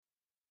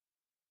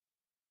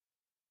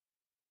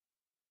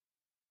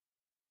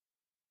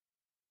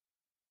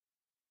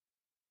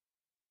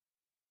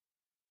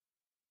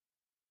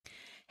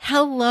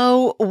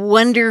Hello,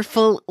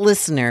 wonderful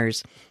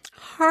listeners.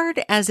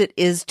 Hard as it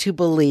is to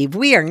believe,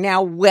 we are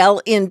now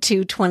well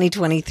into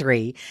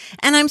 2023,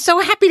 and I'm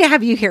so happy to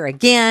have you here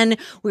again.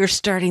 We're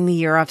starting the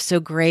year off so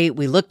great.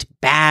 We looked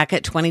back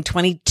at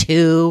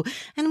 2022,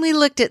 and we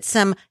looked at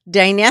some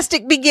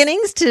dynastic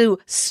beginnings to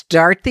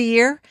start the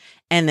year.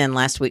 And then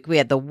last week, we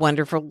had the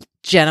wonderful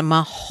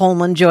Jenna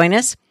Holman join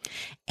us.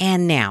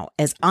 And now,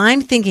 as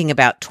I'm thinking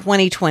about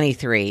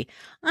 2023,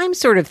 I'm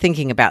sort of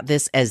thinking about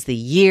this as the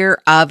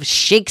year of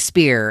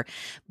Shakespeare,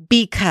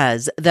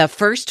 because the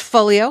first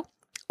folio,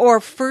 or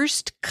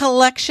first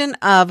collection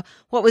of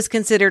what was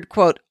considered,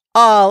 quote,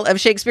 all of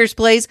Shakespeare's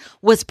plays,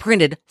 was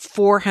printed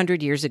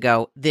 400 years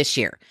ago this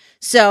year.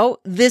 So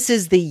this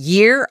is the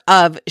year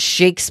of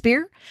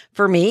Shakespeare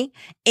for me.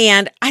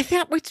 And I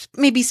thought we'd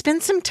maybe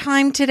spend some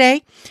time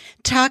today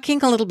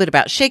talking a little bit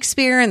about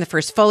Shakespeare and the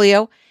first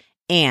folio.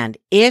 And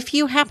if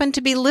you happen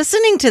to be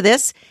listening to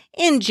this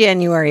in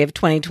January of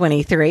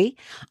 2023,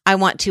 I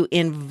want to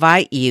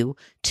invite you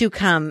to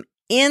come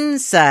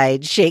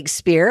inside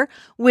Shakespeare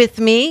with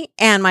me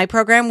and my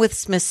program with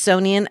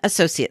Smithsonian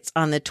Associates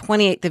on the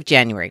 28th of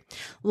January.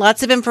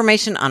 Lots of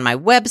information on my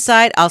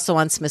website, also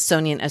on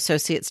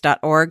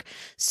smithsonianassociates.org.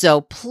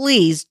 So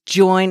please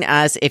join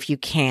us if you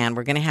can.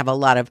 We're going to have a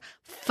lot of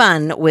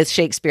fun with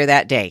Shakespeare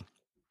that day.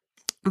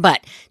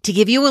 But to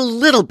give you a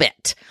little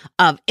bit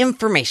of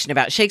information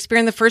about Shakespeare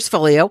in the first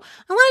folio,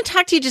 I want to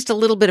talk to you just a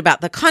little bit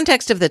about the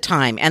context of the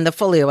time and the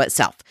folio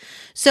itself.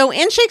 So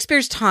in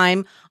Shakespeare's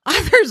time,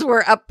 authors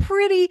were a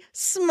pretty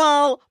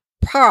small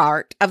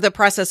part of the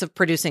process of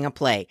producing a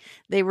play.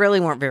 They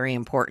really weren't very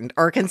important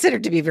or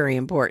considered to be very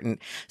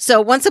important. So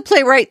once a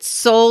playwright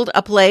sold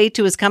a play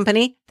to his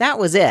company, that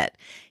was it.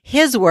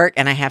 His work,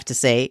 and I have to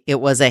say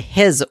it was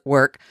his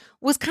work,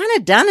 was kind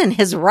of done and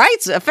his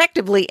rights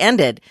effectively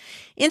ended.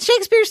 In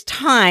Shakespeare's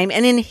time,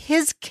 and in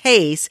his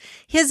case,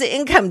 his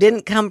income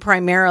didn't come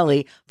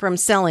primarily from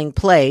selling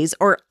plays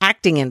or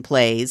acting in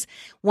plays.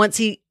 Once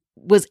he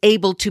was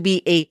able to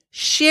be a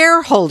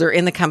shareholder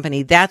in the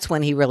company, that's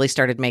when he really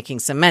started making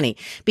some money,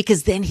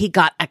 because then he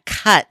got a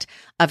cut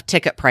of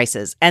ticket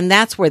prices, and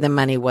that's where the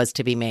money was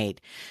to be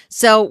made.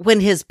 So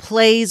when his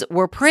plays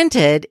were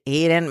printed,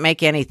 he didn't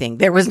make anything.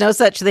 There was no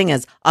such thing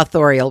as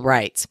authorial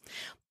rights.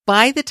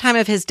 By the time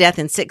of his death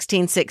in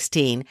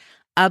 1616,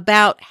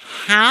 about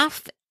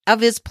half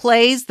of his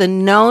plays, the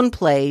known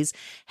plays,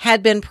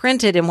 had been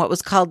printed in what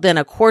was called then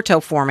a quarto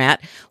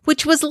format,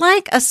 which was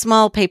like a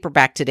small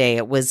paperback today.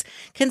 It was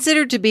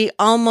considered to be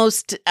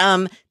almost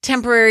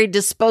temporary,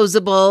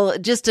 disposable,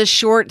 just a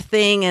short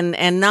thing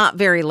and not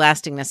very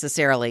lasting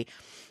necessarily.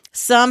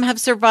 Some have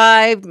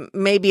survived,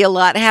 maybe a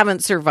lot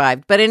haven't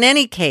survived, but in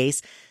any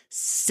case,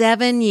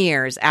 7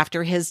 years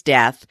after his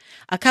death,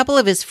 a couple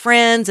of his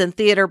friends and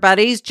theater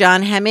buddies,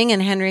 John Hemming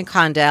and Henry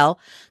Condell,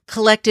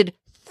 collected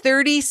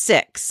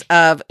 36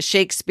 of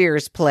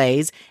Shakespeare's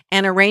plays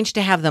and arranged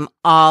to have them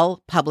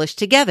all published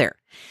together.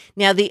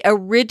 Now, the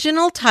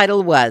original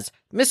title was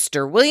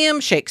Mr.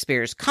 William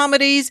Shakespeare's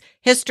Comedies,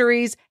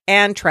 Histories,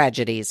 and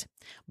Tragedies,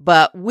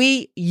 but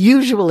we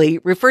usually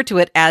refer to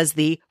it as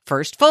the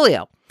first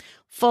folio.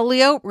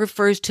 Folio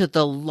refers to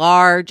the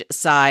large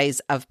size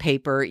of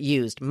paper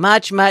used,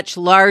 much, much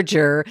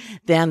larger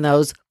than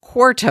those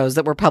quartos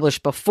that were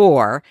published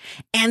before.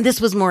 And this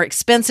was more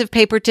expensive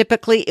paper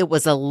typically. It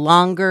was a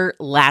longer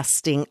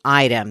lasting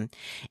item.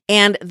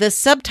 And the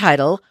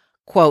subtitle,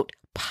 quote,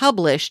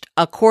 published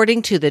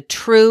according to the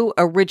true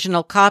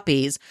original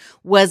copies,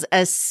 was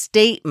a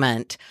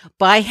statement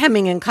by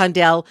Hemming and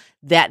Condell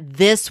that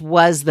this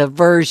was the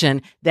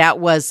version that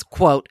was,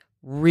 quote,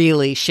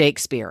 really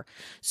Shakespeare.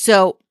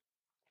 So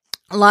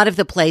a lot of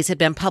the plays had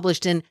been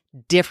published in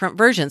different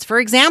versions. For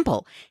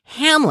example,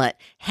 Hamlet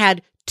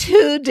had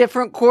 2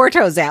 different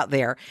quartos out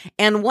there,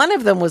 and one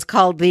of them was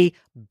called the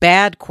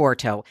Bad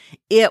Quarto.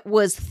 It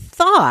was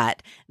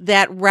thought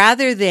that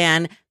rather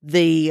than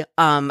the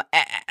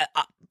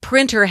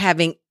printer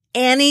having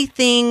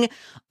anything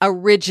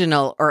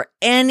original or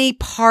any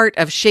part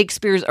of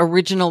Shakespeare's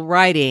original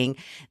writing,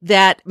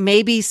 that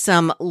maybe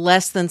some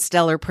less than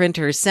stellar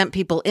printers sent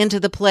people into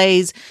the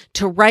plays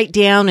to write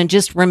down and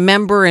just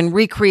remember and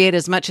recreate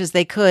as much as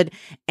they could.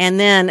 And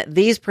then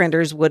these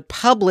printers would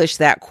publish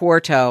that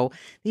quarto.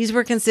 These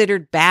were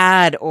considered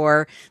bad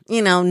or,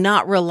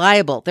 not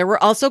reliable. There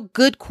were also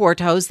good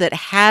quartos that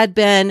had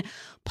been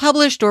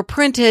published or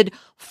printed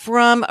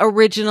from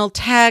original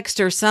text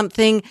or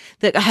something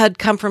that had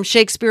come from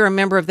Shakespeare, a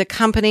member of the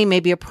company,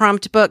 maybe a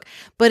prompt book.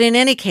 But in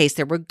any case,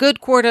 there were good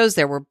quartos,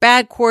 there were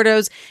bad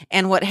quartos,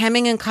 and what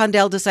Hemming and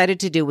Condell decided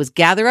to do was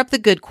gather up the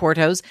good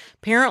quartos.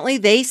 Apparently,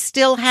 they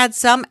still had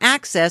some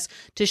access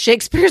to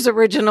Shakespeare's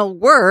original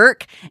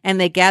work, and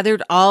they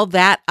gathered all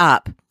that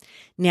up.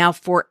 Now,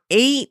 for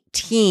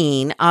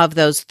 18 of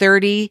those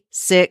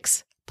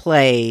 36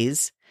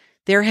 plays,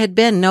 there had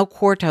been no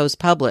quartos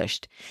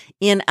published.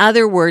 In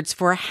other words,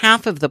 for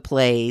half of the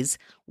plays,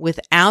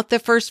 without the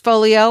first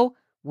folio,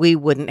 we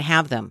wouldn't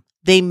have them.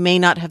 They may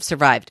not have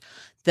survived.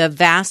 The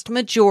vast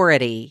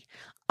majority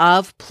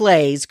of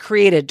plays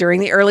created during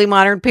the early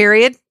modern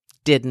period,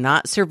 did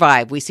not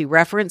survive. We see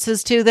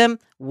references to them.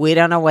 We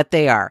don't know what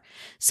they are.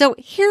 So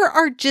here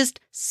are just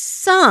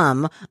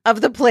some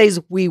of the plays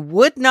we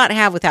would not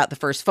have without the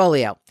first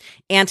folio.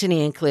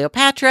 Antony and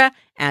Cleopatra,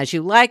 As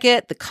You Like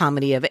It, The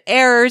Comedy of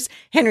Errors,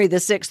 Henry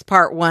VI,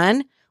 Part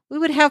 1. We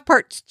would have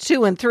Parts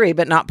 2 and 3,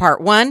 but not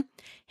Part 1.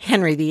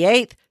 Henry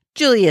VIII,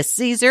 Julius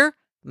Caesar,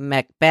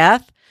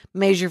 Macbeth,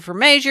 Measure for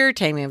Measure,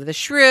 Taming of the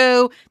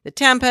Shrew, The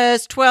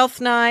Tempest,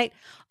 Twelfth Night.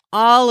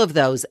 All of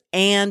those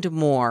and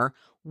more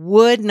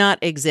would not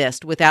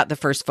exist without the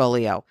first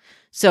folio.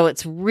 So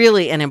it's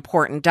really an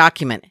important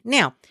document.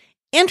 Now,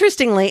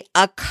 interestingly,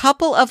 a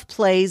couple of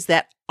plays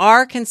that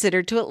are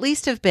considered to at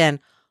least have been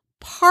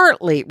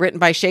partly written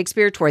by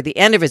Shakespeare toward the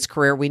end of his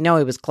career, we know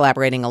he was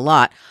collaborating a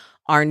lot,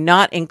 are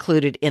not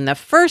included in the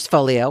first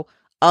folio,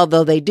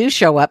 although they do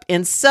show up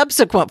in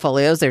subsequent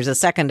folios. There's a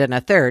second and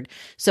a third.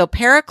 So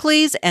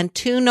Pericles and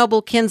Two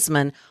Noble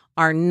Kinsmen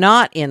are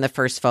not in the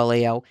first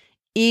folio,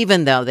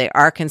 even though they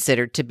are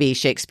considered to be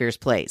Shakespeare's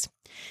plays.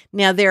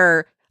 Now,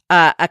 there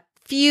are a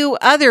few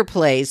other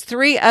plays,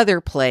 3 other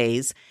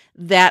plays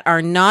that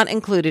are not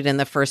included in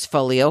the first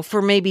folio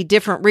for maybe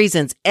different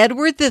reasons.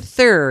 Edward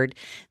III,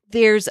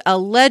 there's a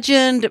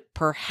legend,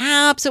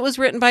 perhaps it was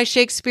written by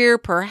Shakespeare,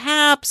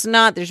 perhaps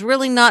not. There's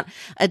really not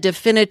a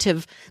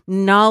definitive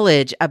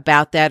knowledge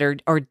about that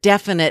or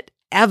definite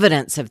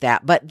evidence of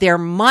that, but there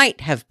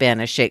might have been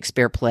a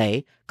Shakespeare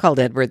play called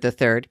Edward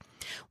III.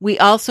 We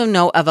also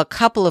know of a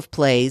couple of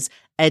plays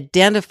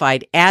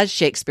identified as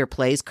Shakespeare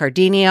plays,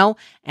 Cardenio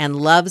and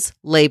Love's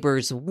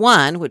Labour's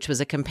Won, which was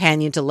a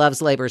companion to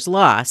Love's Labour's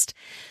Lost.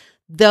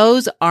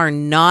 Those are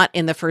not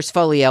in the first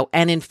folio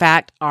and, in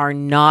fact, are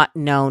not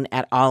known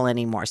at all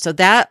anymore. So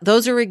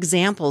those are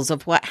examples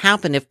of what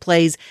happened if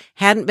plays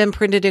hadn't been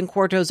printed in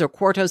quartos or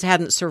quartos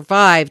hadn't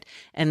survived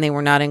and they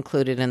were not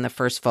included in the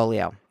first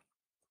folio.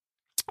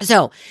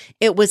 So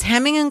it was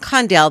Hemming and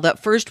Condell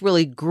that first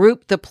really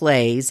grouped the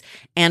plays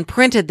and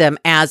printed them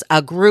as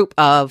a group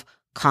of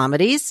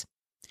comedies,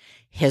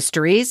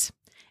 histories,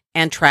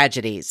 and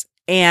tragedies.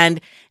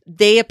 And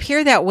they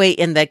appear that way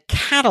in the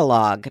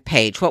catalog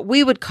page, what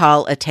we would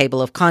call a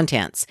table of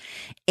contents.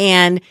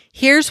 And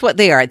here's what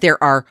they are.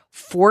 There are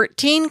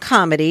 14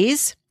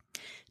 comedies,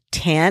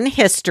 10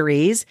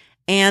 histories,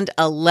 and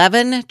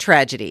 11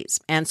 tragedies.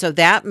 And so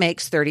that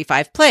makes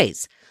 35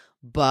 plays.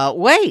 But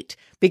wait,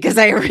 because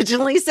I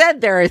originally said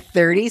there are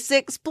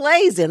 36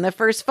 plays in the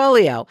first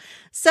folio.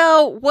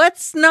 So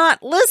what's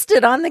not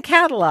listed on the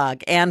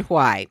catalog and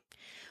why?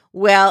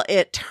 Well,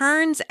 it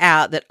turns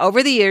out that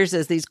over the years,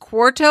 as these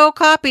quarto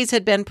copies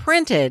had been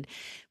printed,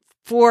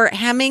 for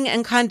Hemming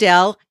and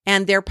Condell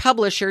and their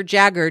publisher,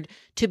 Jaggard,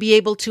 to be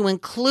able to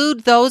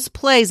include those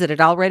plays that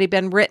had already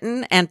been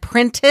written and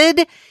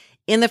printed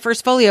in the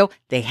first folio,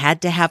 they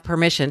had to have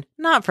permission,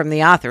 not from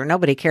the author,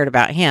 nobody cared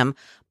about him,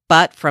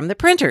 but from the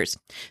printers.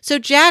 So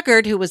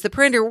Jaggard, who was the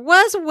printer,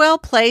 was well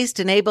placed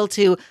and able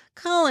to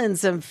call in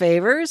some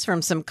favors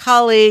from some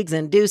colleagues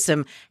and do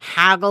some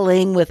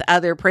haggling with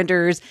other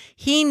printers.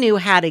 He knew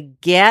how to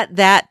get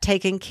that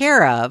taken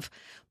care of,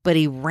 but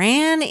he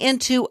ran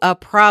into a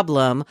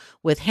problem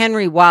with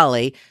Henry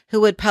Whalley,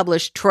 who had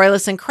published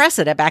Troilus and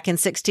Cressida back in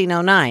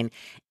 1609.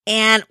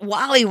 And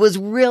Whalley was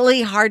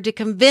really hard to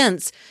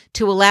convince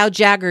to allow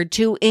Jaggard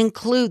to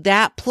include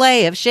that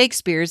play of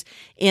Shakespeare's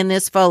in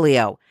this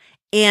folio.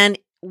 And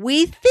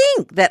we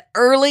think that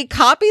early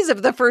copies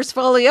of the first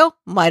folio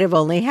might have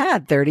only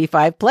had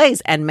 35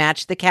 plays and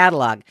matched the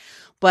catalog.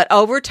 But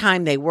over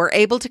time, they were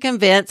able to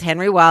convince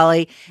Henry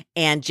Whalley,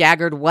 and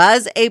Jaggard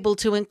was able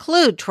to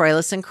include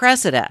Troilus and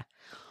Cressida.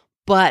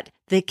 But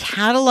the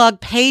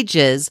catalog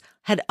pages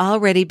had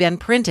already been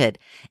printed,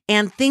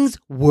 and things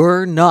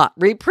were not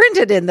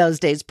reprinted in those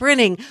days.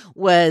 Printing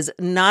was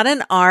not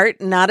an art,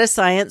 not a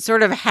science,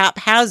 sort of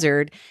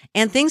haphazard,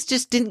 and things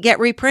just didn't get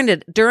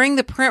reprinted. During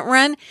the print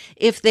run,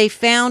 if they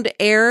found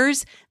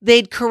errors,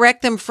 they'd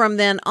correct them from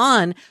then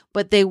on,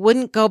 but they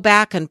wouldn't go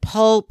back and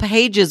pull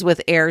pages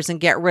with errors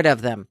and get rid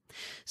of them.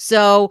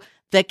 So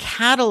the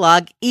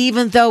catalog,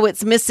 even though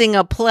it's missing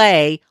a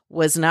play,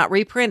 was not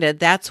reprinted.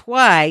 That's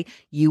why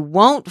you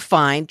won't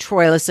find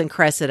Troilus and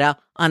Cressida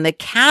on the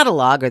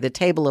catalog or the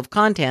table of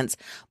contents,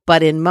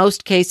 but in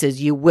most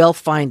cases you will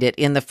find it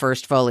in the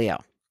first folio.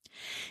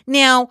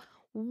 Now,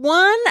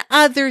 one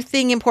other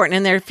thing important,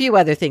 and there are a few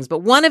other things, but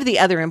one of the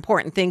other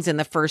important things in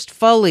the first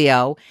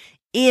folio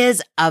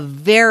is a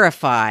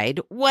verified,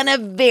 one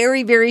of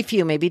very, very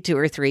few, maybe 2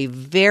 or 3,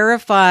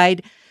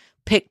 verified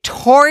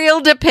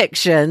pictorial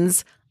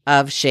depictions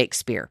of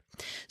Shakespeare.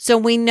 So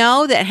we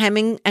know that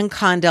Hemming and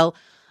Condell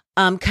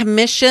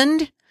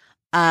commissioned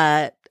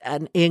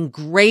an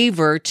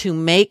engraver to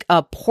make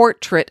a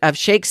portrait of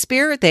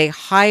Shakespeare. They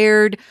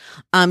hired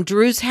Martin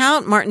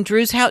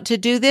Drewshout to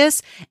do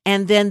this,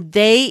 and then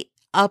they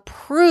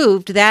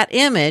approved that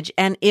image,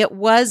 and it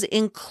was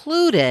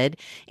included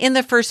in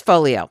the first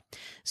folio.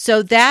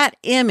 So that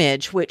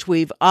image, which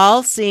we've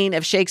all seen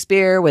of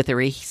Shakespeare with a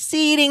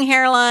receding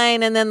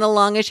hairline and then the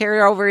longish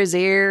hair over his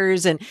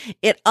ears, and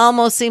it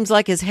almost seems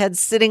like his head's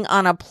sitting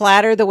on a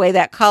platter the way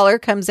that collar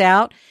comes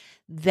out,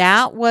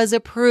 that was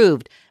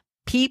approved.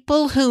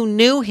 People who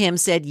knew him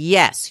said,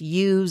 yes,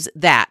 use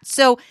that.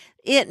 So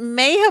it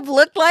may have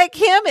looked like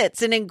him.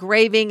 It's an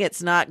engraving.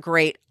 It's not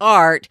great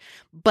art,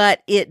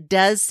 but it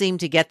does seem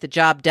to get the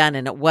job done,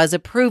 and it was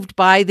approved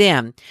by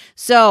them.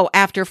 So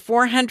after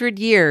 400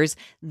 years,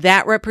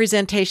 that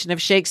representation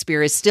of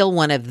Shakespeare is still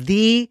one of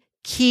the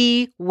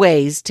key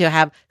ways to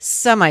have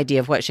some idea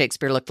of what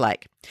Shakespeare looked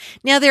like.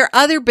 Now, there are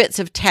other bits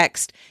of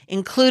text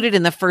included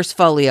in the first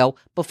folio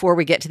before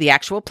we get to the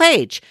actual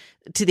plays.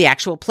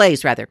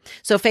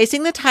 So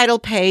facing the title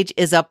page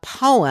is a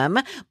poem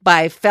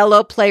by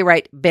fellow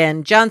playwright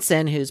Ben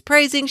Jonson, who's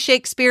praising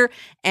Shakespeare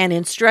and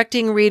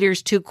instructing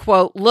readers to,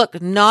 quote,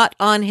 look not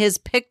on his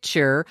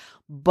picture,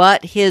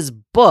 but his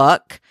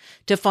book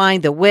to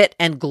find the wit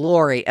and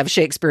glory of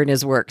Shakespeare and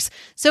his works.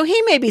 So he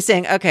may be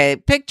saying, okay,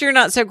 picture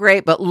not so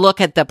great, but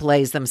look at the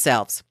plays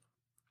themselves.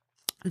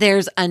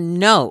 There's a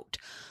note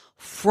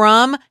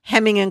from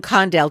Hemming and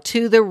Condell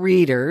to the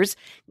readers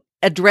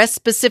addressed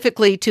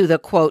specifically to the,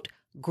 quote,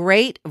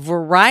 great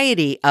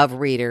variety of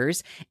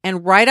readers.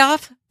 And right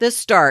off the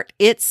start,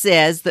 it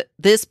says that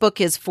this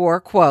book is for,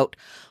 quote,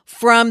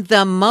 from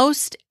the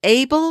most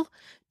able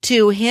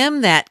to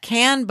him that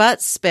can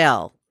but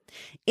spell.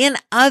 In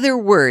other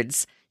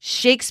words,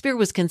 Shakespeare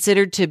was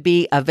considered to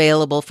be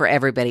available for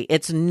everybody.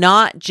 It's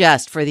not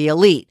just for the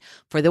elite,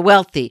 for the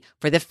wealthy,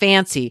 for the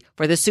fancy,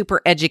 for the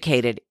super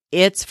educated.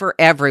 It's for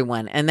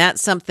everyone. And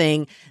that's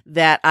something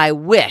that I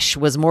wish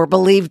was more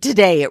believed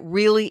today. It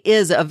really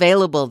is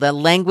available. The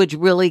language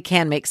really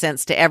can make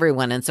sense to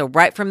everyone. And so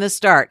right from the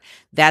start,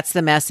 that's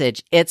the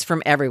message. It's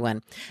from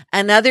everyone.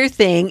 Another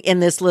thing in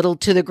this little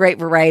to the great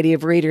variety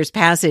of readers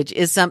passage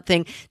is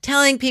something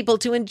telling people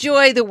to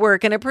enjoy the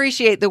work and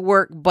appreciate the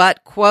work,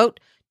 but, quote,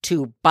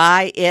 to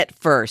buy it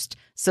first.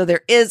 So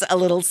there is a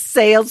little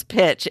sales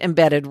pitch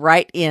embedded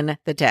right in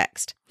the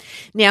text.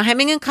 Now,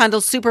 Hemming and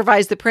Condell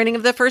supervised the printing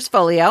of the first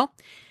folio.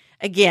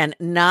 Again,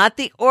 not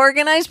the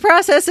organized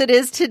process it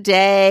is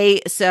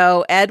today.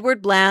 So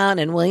Edward Blount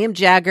and William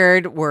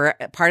Jaggard were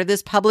part of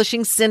this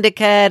publishing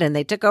syndicate, and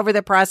they took over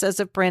the process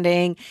of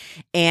printing.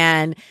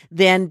 And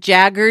then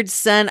Jaggard's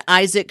son,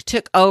 Isaac,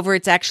 took over.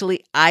 It's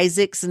actually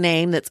Isaac's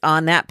name that's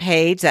on that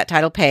page, that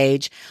title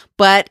page.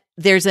 But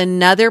there's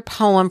another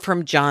poem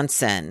from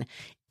Jonson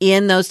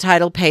in those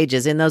title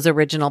pages, in those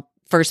original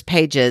first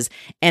pages,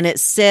 and it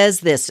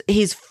says this.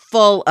 He's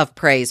full of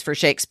praise for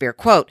Shakespeare.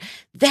 Quote,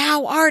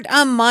 thou art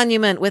a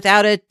monument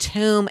without a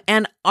tomb,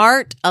 and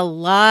art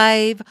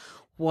alive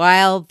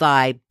while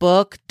thy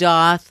book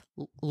doth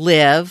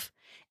live,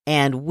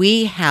 and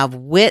we have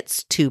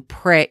wits to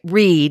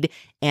read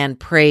and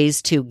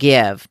praise to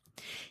give.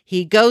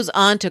 He goes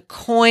on to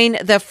coin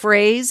the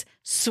phrase,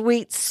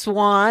 sweet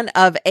swan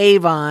of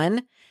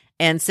Avon,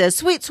 and says,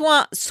 sweet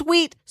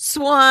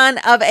swan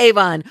of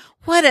Avon,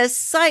 what a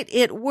sight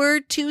it were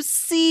to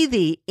see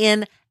thee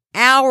in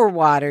our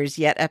waters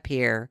yet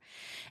appear,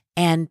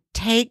 and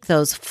take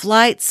those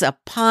flights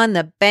upon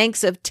the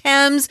banks of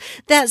Thames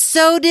that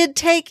so did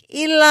take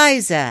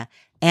Eliza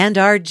and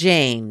our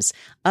James,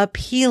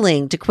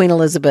 appealing to Queen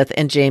Elizabeth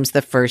and James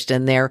I,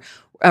 and they're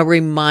a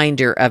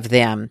reminder of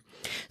them.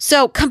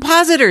 So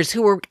compositors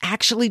who were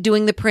actually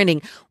doing the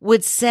printing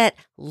would set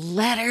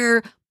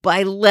letter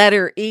by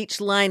letter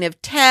each line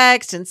of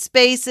text and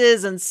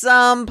spaces and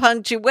some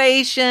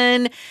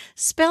punctuation.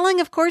 Spelling,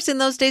 of course, in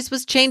those days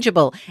was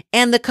changeable,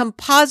 and the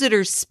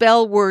compositors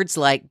spell words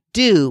like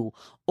do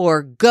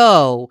or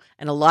go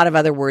and a lot of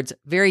other words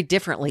very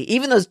differently.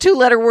 Even those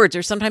two-letter words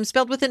are sometimes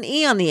spelled with an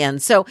E on the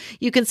end. So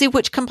you can see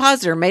which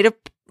compositor may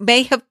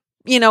have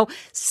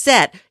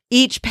set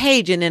each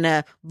page, and in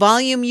a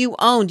volume you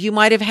owned, you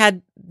might have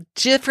had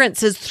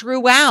differences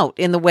throughout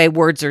in the way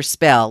words are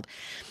spelled.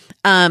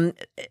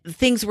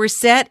 Things were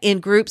set in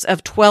groups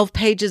of 12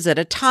 pages at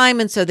a time.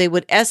 And so they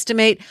would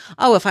estimate,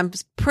 if I'm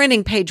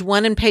printing page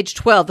 1 and page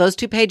 12, those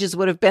two pages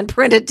would have been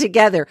printed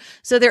together.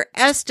 So they're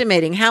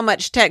estimating how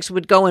much text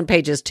would go in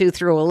pages 2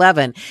 through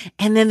 11.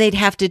 And then they'd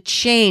have to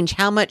change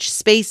how much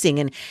spacing.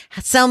 And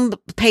some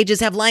pages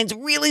have lines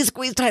really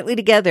squeezed tightly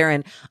together,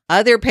 and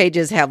other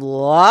pages have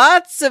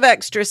lots of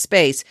extra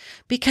space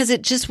because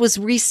it just was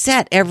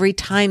reset every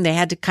time. They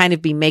had to kind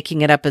of be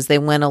making it up as they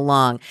went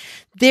along.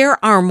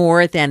 There are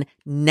more than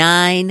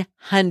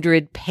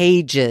 900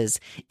 pages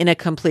in a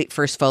complete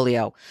first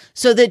folio.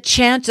 So the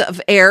chance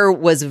of error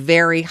was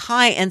very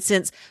high. And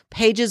since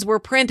pages were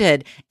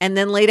printed and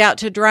then laid out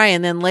to dry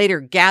and then later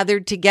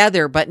gathered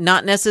together, but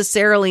not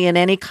necessarily in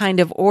any kind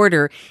of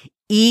order,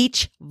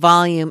 each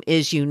volume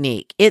is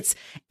unique. It's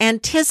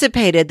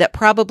anticipated that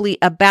probably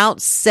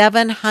about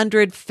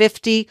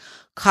 750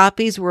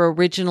 copies were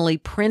originally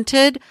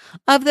printed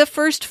of the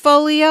first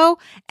folio,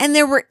 and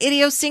there were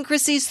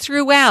idiosyncrasies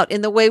throughout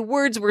in the way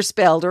words were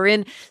spelled, or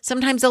in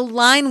sometimes a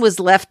line was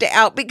left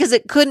out because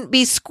it couldn't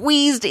be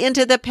squeezed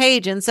into the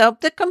page, and so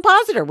the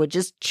compositor would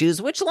just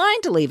choose which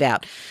line to leave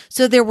out.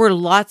 So there were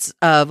lots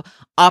of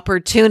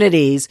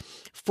opportunities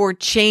for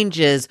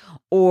changes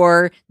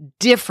or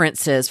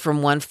differences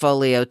from one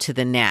folio to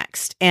the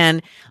next.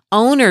 And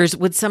owners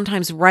would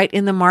sometimes write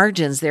in the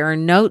margins. There are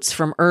notes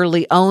from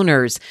early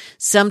owners.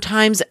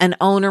 Sometimes an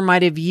owner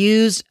might have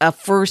used a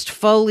first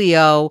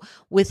folio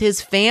with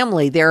his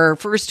family. There are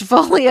first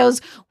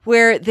folios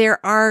where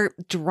there are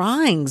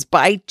drawings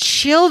by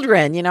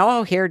children,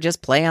 oh, here,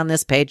 just play on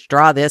this page,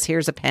 draw this,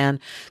 here's a pen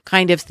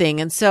kind of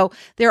thing. And so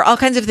there are all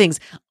kinds of things.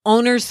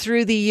 Owners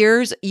through the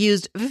years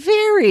used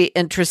very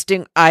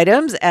interesting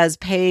items as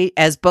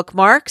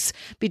bookmarks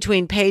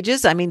between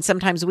pages. I mean,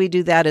 sometimes we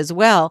do that as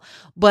well,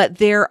 but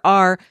there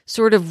are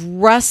sort of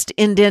rust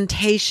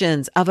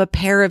indentations of a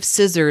pair of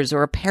scissors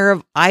or a pair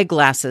of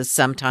eyeglasses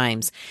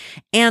sometimes.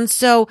 And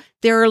so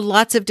there are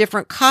lots of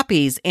different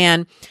copies,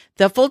 and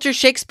the Folger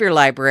Shakespeare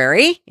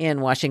Library in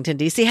Washington,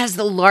 D.C. has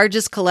the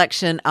largest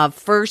collection of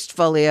first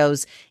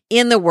folios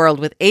in the world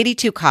with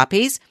 82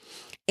 copies,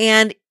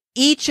 and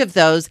each of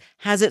those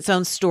has its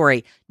own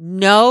story.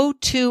 No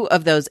two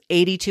of those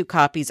 82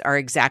 copies are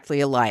exactly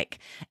alike.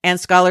 And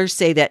scholars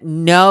say that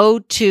no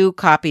two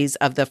copies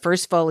of the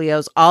first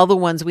folios, all the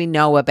ones we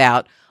know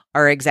about,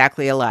 are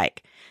exactly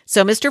alike.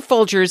 So Mr.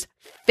 Folger's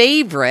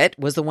favorite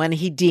was the one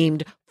he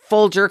deemed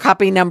Folger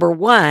copy number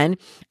 1.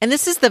 And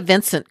this is the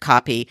Vincent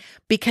copy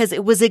because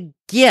it was a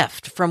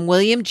gift from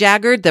William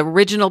Jaggard, the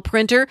original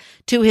printer,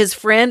 to his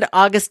friend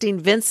Augustine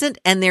Vincent.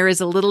 And there is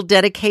a little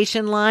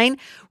dedication line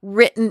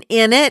written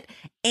in it.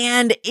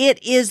 And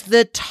it is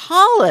the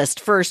tallest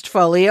first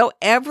folio.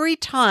 Every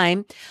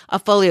time a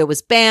folio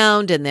was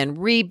bound and then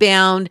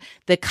rebound,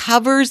 the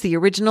covers, the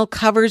original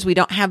covers, we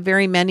don't have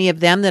very many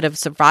of them that have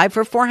survived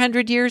for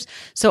 400 years.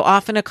 So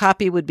often a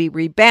copy would be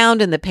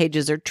rebound and the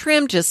pages are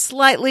trimmed just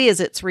slightly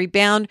as it's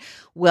rebound.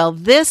 Well,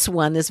 this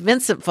one, this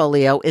Vincent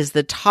folio, is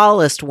the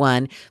tallest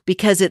one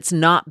because it's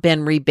not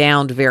been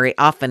rebound very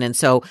often. And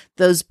so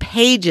those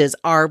pages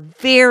are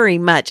very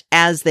much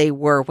as they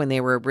were when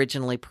they were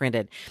originally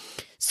printed.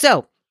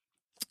 So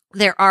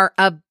there are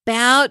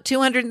about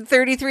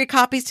 233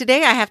 copies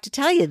today. I have to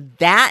tell you,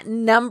 that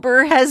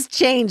number has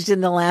changed in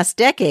the last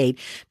decade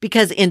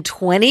because in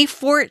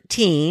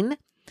 2014,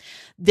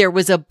 there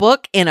was a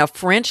book in a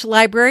French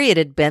library. It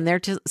had been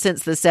there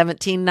since the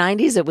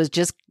 1790s. It was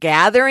just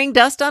gathering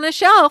dust on a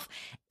shelf.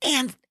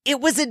 And it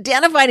was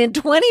identified in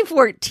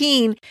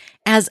 2014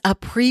 as a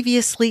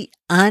previously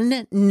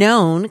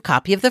unknown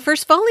copy of the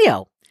first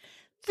folio.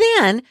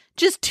 Then,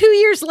 just 2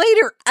 years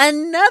later,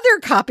 another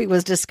copy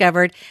was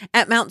discovered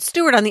at Mount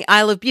Stewart on the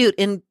Isle of Bute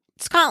in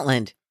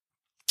Scotland.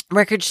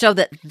 Records show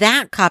that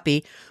that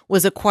copy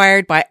was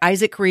acquired by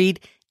Isaac Reed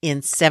in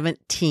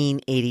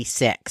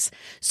 1786.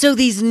 So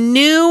these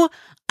new,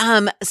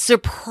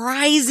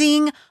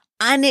 surprising,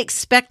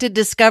 unexpected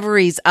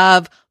discoveries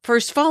of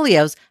first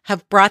folios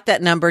have brought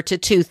that number to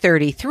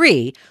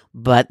 233,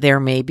 but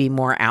there may be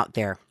more out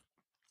there.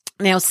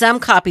 Now, some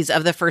copies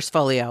of the first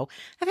folio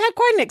have had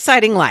quite an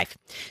exciting life.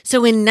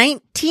 So in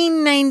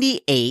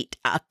 1998,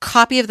 a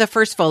copy of the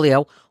first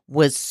folio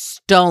was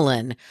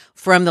stolen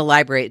from the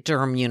library at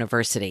Durham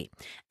University.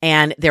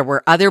 And there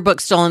were other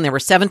books stolen. There were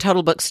 7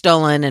 total books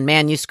stolen and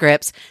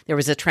manuscripts. There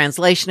was a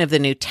translation of the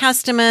New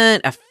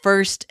Testament, a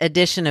first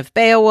edition of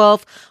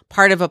Beowulf,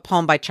 part of a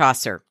poem by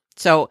Chaucer.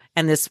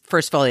 And this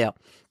first folio.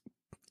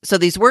 So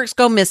these works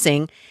go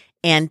missing.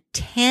 And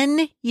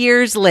 10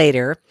 years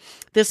later,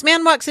 this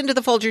man walks into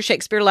the Folger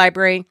Shakespeare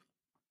Library,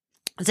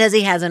 says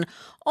he has an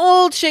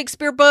old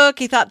Shakespeare book.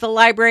 He thought the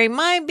library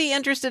might be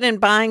interested in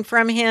buying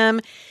from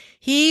him.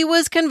 He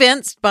was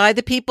convinced by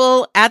the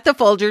people at the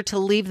Folger to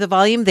leave the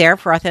volume there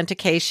for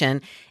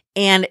authentication.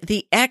 And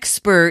the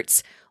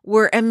experts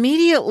were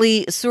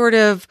immediately sort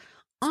of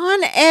on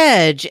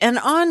edge and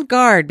on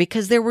guard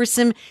because there were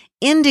some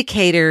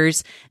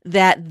indicators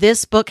that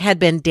this book had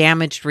been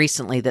damaged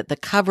recently, that the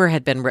cover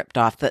had been ripped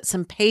off, that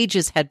some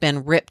pages had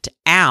been ripped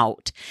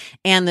out.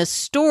 And the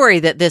story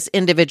that this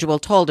individual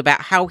told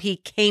about how he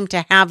came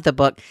to have the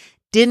book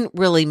didn't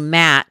really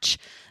match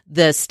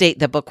the state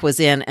the book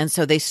was in. And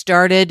so they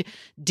started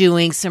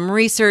doing some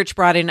research,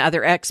 brought in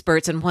other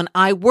experts. And when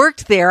I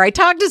worked there, I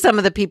talked to some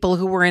of the people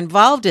who were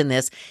involved in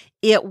this.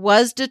 It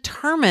was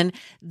determined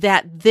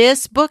that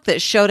this book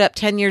that showed up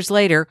 10 years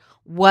later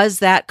was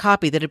that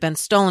copy that had been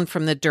stolen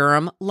from the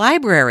Durham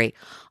Library.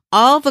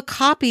 All the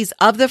copies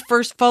of the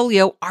first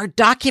folio are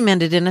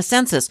documented in a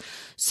census.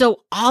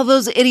 So all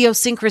those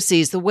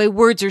idiosyncrasies, the way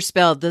words are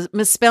spelled, the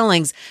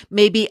misspellings,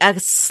 maybe a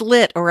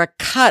slit or a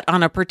cut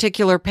on a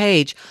particular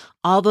page,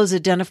 all those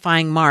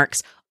identifying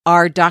marks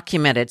are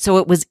documented. So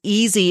it was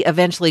easy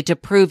eventually to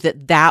prove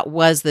that that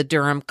was the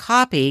Durham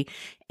copy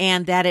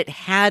and that it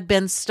had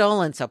been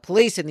stolen. So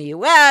police in the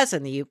US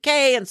and the UK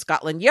and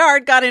Scotland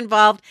Yard got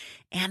involved,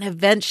 and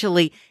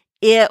eventually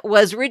it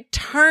was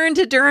returned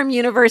to Durham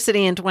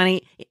University in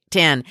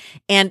 2010.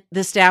 And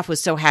the staff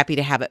was so happy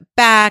to have it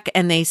back.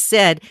 And they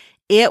said,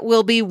 it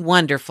will be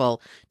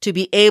wonderful to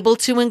be able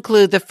to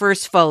include the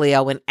first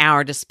folio in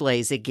our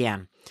displays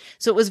again.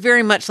 So it was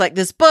very much like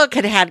this book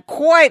had had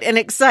quite an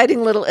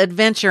exciting little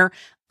adventure.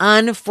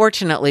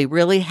 Unfortunately,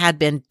 really had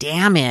been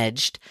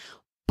damaged,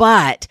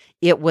 but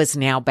it was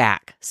now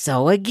back.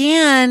 So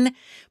again,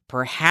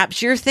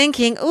 Perhaps you're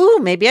thinking, ooh,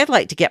 maybe I'd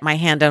like to get my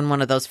hand on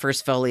one of those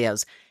first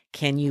folios.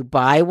 Can you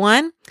buy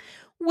one?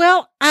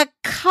 Well, a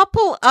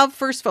couple of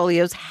first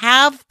folios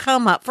have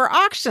come up for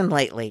auction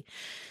lately,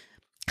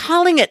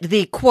 calling it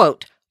the,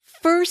 quote,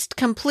 first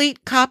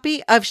complete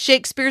copy of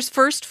Shakespeare's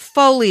first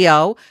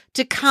folio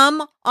to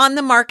come on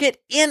the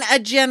market in a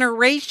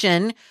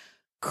generation.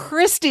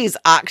 Christie's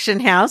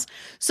auction house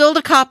sold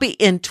a copy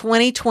in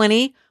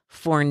 2020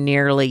 for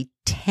nearly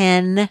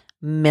 $10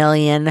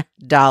 million.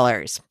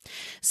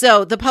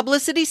 So the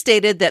publicity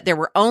stated that there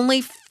were only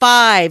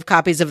 5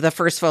 copies of the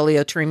first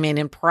folio to remain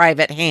in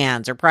private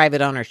hands or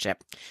private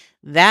ownership.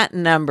 That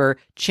number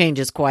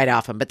changes quite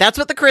often, but that's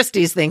what the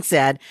Christie's thing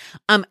said.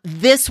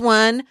 This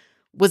one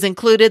was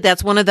included.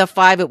 That's one of the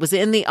 5. It was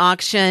in the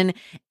auction.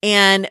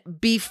 And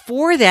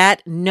before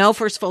that, no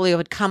first folio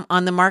had come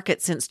on the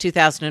market since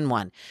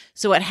 2001.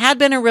 So it had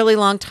been a really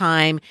long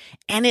time,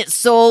 and it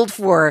sold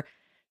for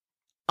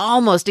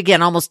almost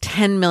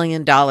 $10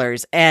 million.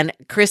 And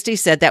Christie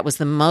said that was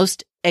the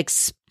most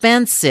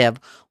expensive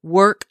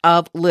work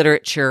of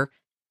literature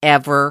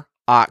ever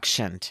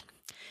auctioned.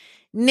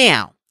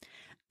 Now,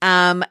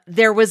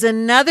 there was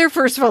another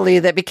first folio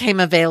that became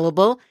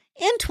available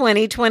in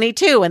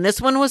 2022, and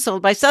this one was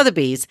sold by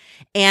Sotheby's.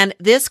 And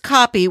this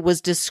copy was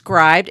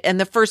described, and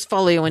the first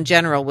folio in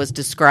general was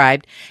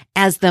described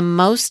as the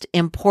most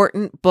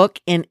important book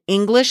in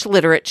English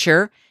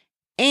literature,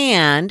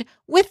 and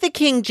with the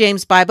King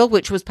James Bible,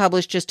 which was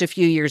published just a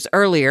few years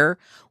earlier,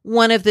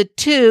 one of the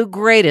 2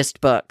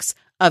 greatest books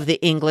of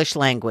the English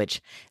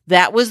language.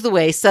 That was the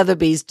way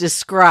Sotheby's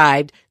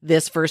described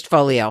this first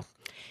folio.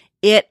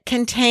 It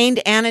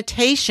contained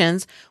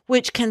annotations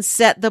which can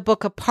set the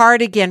book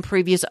apart. Again,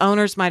 previous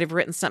owners might have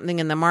written something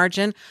in the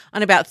margin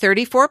on about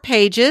 34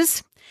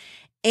 pages.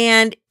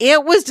 And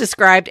it was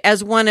described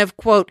as one of,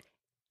 quote,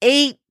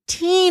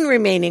 18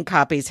 remaining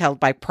copies held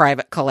by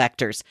private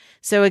collectors.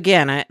 So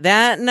again,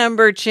 that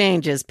number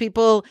changes.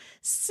 People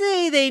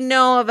say they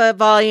know of a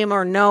volume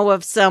or know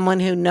of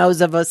someone who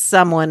knows of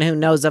someone who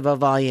knows of a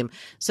volume.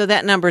 So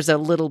that number's a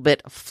little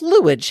bit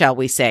fluid, shall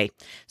we say.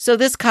 So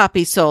this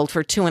copy sold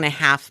for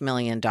 $2.5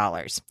 million.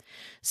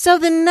 So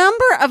the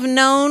number of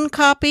known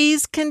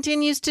copies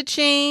continues to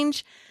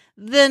change.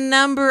 The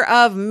number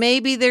of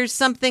maybe there's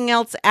something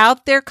else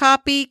out there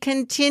copy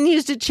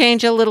continues to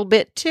change a little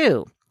bit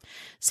too.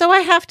 So I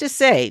have to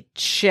say,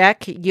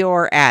 check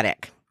your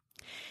attic.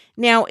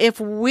 Now,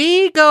 if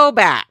we go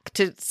back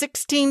to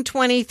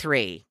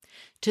 1623,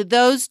 to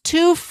those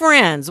 2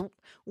 friends,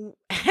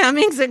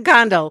 Hemmings and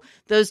Condell,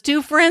 those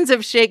 2 friends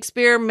of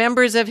Shakespeare,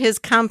 members of his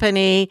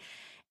company,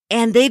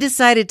 and they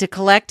decided to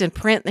collect and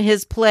print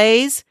his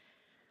plays,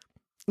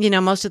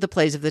 most of the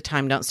plays of the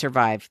time don't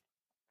survive.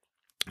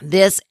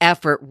 This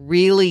effort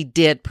really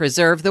did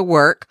preserve the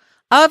work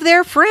of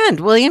their friend,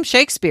 William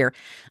Shakespeare.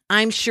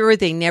 I'm sure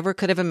they never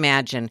could have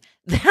imagined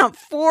that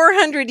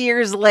 400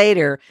 years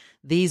later,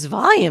 these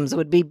volumes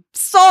would be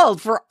sold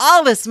for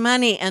all this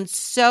money and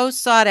so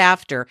sought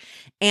after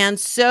and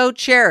so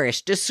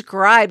cherished,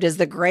 described as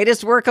the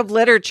greatest work of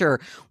literature,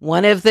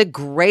 one of the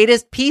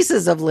greatest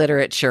pieces of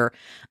literature.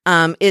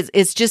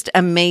 It's just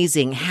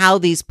amazing how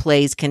these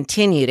plays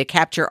continue to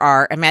capture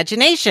our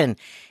imagination.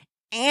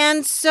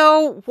 And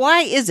so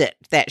why is it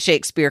that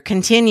Shakespeare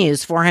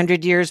continues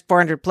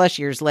 400 plus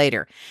years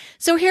later?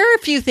 So here are a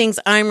few things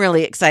I'm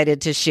really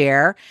excited to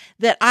share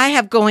that I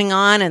have going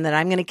on and that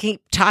I'm going to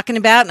keep talking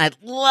about, and I'd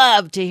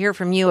love to hear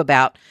from you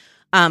about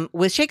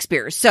with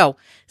Shakespeare. So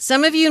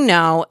some of you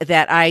know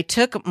that I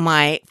took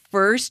my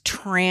first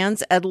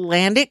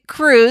transatlantic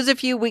cruise a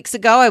few weeks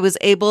ago. I was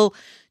able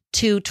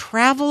to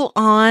travel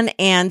on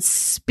and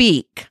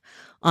speak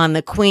on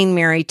the Queen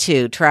Mary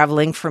 2,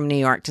 traveling from New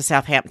York to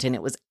Southampton.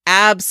 It was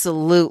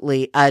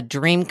absolutely a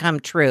dream come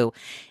true.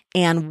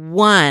 And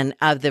one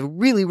of the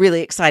really,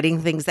 really exciting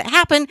things that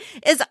happened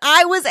is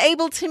I was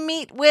able to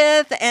meet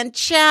with and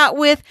chat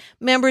with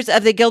members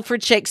of the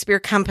Guildford Shakespeare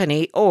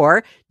Company,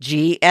 or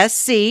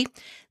GSC.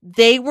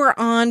 They were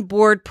on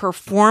board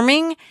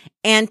performing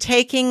and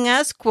taking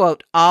us,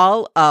 quote,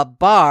 all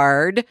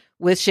abard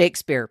with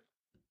Shakespeare.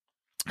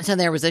 So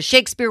there was a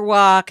Shakespeare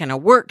walk and a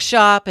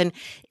workshop, and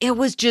it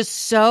was just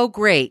so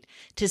great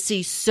to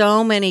see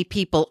so many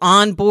people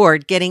on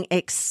board getting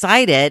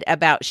excited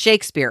about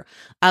Shakespeare,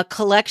 a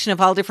collection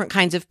of all different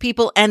kinds of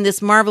people, and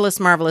this marvelous,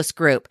 marvelous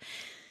group.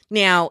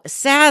 Now,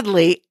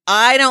 sadly,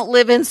 I don't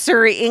live in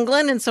Surrey,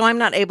 England, and so I'm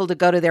not able to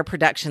go to their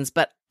productions,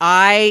 but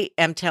I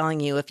am telling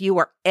you, if you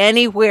are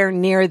anywhere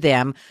near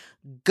them,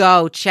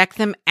 go check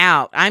them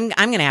out. I'm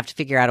going to have to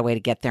figure out a way to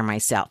get there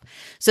myself.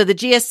 So the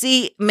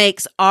GSC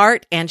makes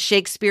art and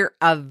Shakespeare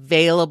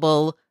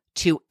available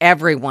to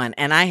everyone.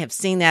 And I have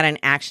seen that in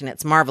action.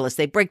 It's marvelous.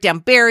 They break down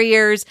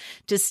barriers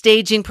to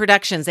staging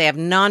productions. They have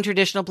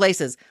non-traditional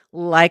places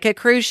like a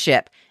cruise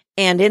ship.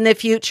 And in the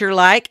future,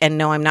 and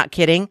no, I'm not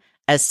kidding,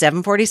 a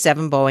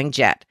 747 Boeing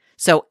jet.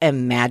 So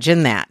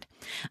imagine that.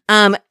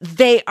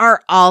 They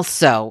are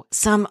also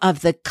some of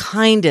the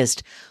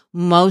kindest,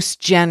 most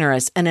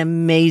generous and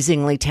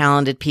amazingly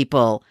talented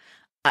people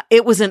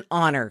it was an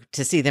honor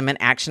to see them in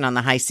action on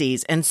the high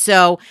seas. And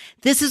so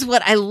this is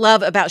what I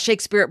love about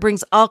Shakespeare. It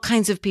brings all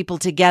kinds of people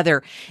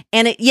together.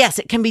 And yes,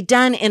 it can be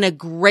done in a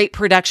great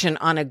production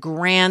on a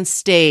grand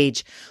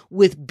stage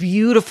with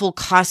beautiful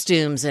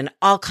costumes and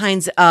all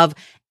kinds of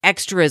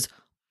extras.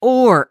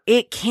 Or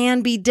it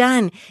can be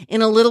done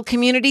in a little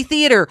community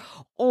theater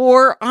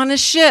or on a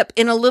ship,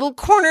 in a little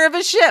corner of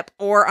a ship,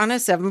 or on a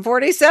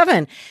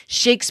 747.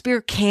 Shakespeare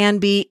can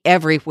be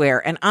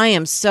everywhere. And I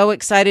am so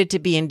excited to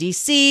be in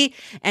DC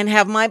and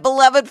have my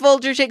beloved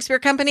Folger Shakespeare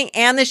Company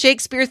and the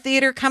Shakespeare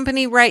Theater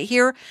Company right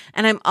here.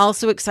 And I'm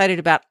also excited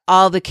about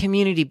all the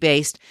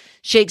community-based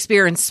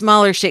Shakespeare and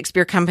smaller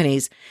Shakespeare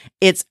companies.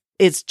 It's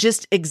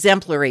just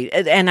exemplary.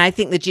 And I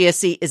think the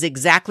GSC is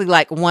exactly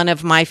like one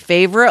of my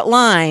favorite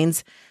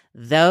lines,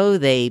 though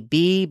they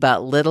be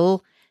but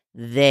little,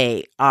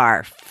 they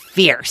are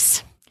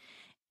fierce.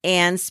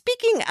 And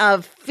speaking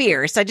of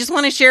fierce, I just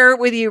want to share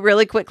with you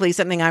really quickly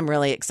something I'm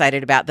really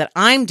excited about that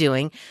I'm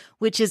doing,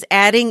 which is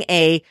adding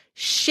a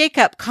Shake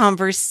Up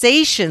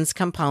Conversations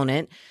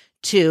component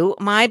to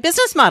my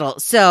business model.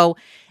 So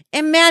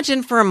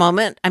imagine for a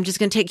moment, I'm just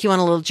going to take you on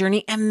a little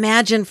journey.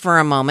 Imagine for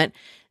a moment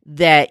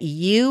that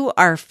you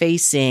are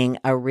facing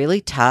a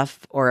really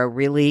tough or a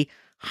really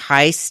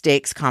high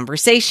stakes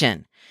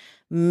conversation.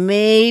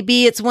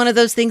 Maybe it's one of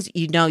those things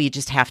you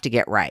just have to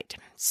get right.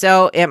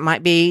 So it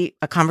might be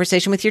a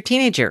conversation with your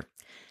teenager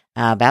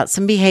about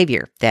some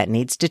behavior that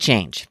needs to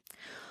change,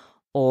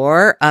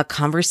 or a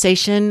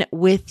conversation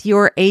with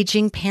your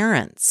aging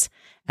parents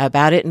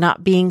about it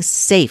not being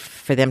safe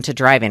for them to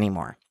drive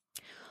anymore,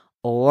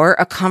 or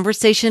a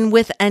conversation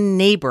with a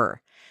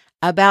neighbor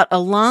about a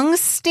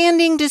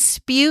long-standing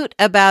dispute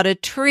about a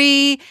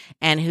tree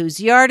and whose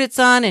yard it's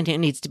on and who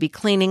needs to be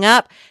cleaning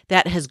up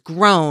that has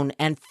grown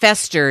and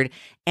festered.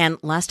 And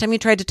last time you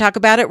tried to talk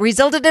about it,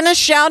 resulted in a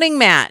shouting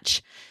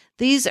match.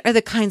 These are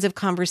the kinds of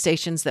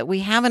conversations that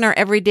we have in our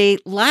everyday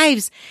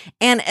lives.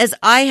 And as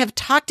I have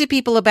talked to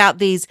people about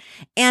these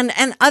and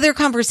other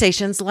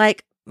conversations,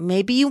 like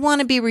maybe you want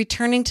to be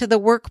returning to the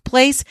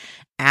workplace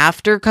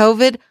after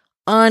COVID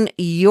on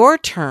your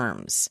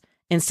terms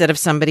instead of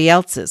somebody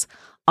else's.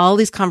 All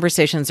these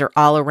conversations are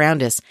all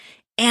around us.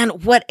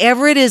 And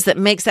whatever it is that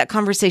makes that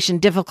conversation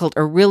difficult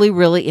or really,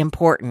 really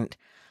important,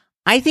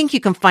 I think you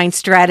can find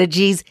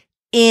strategies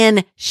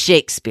in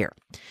Shakespeare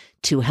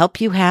to help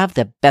you have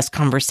the best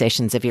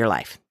conversations of your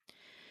life.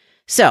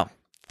 So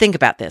think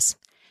about this.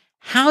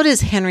 How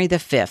does Henry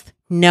V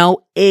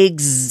know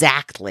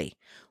exactly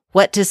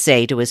what to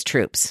say to his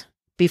troops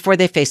before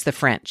they face the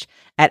French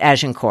at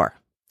Agincourt?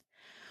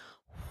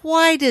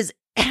 Why does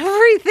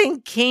everything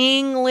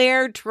King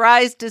Lear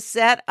tries to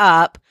set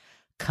up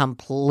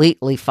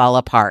completely fall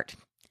apart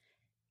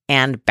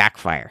and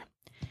backfire?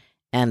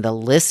 And the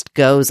list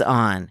goes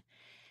on.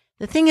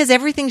 The thing is,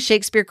 everything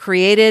Shakespeare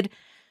created,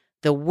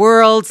 the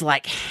worlds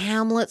like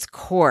Hamlet's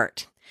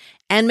court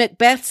and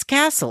Macbeth's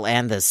castle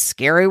and the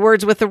scary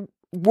woods with the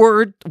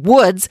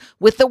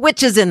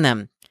witches in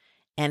them,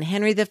 and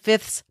Henry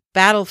V's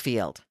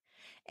battlefield,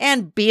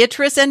 and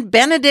Beatrice and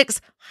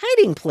Benedict's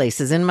hiding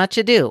places in Much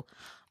Ado.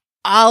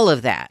 All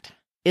of that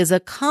is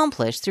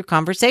accomplished through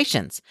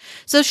conversations.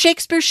 So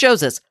Shakespeare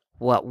shows us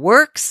what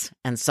works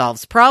and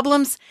solves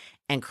problems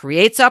and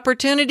creates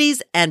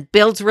opportunities and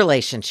builds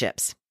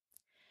relationships.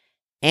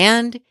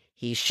 And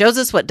he shows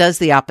us what does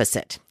the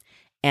opposite.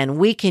 And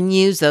we can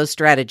use those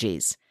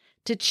strategies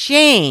to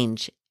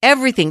change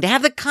everything, to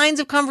have the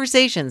kinds of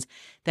conversations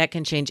that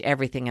can change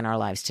everything in our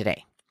lives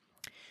today.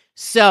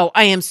 So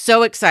I am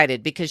so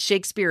excited because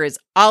Shakespeare is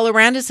all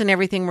around us in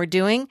everything we're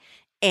doing.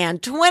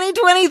 And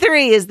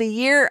 2023 is the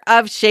year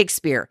of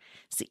Shakespeare.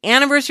 It's the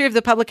anniversary of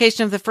the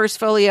publication of the first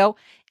folio.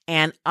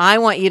 And I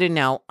want you to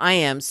know I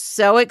am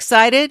so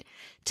excited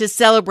to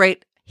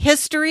celebrate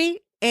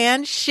history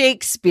and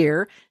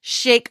Shakespeare,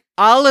 shake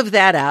all of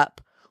that up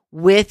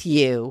with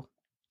you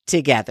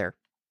together.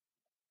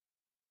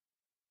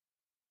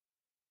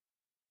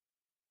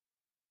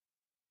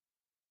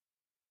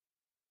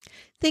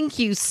 Thank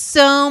you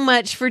so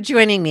much for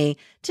joining me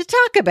to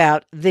talk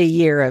about the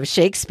year of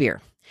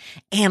Shakespeare.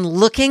 And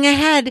looking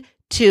ahead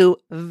to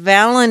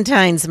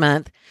Valentine's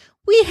Month,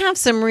 we have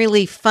some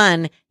really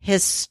fun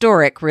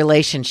historic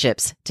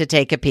relationships to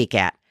take a peek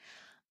at.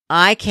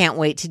 I can't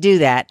wait to do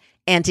that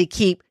and to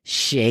keep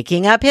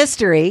shaking up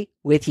history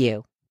with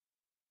you.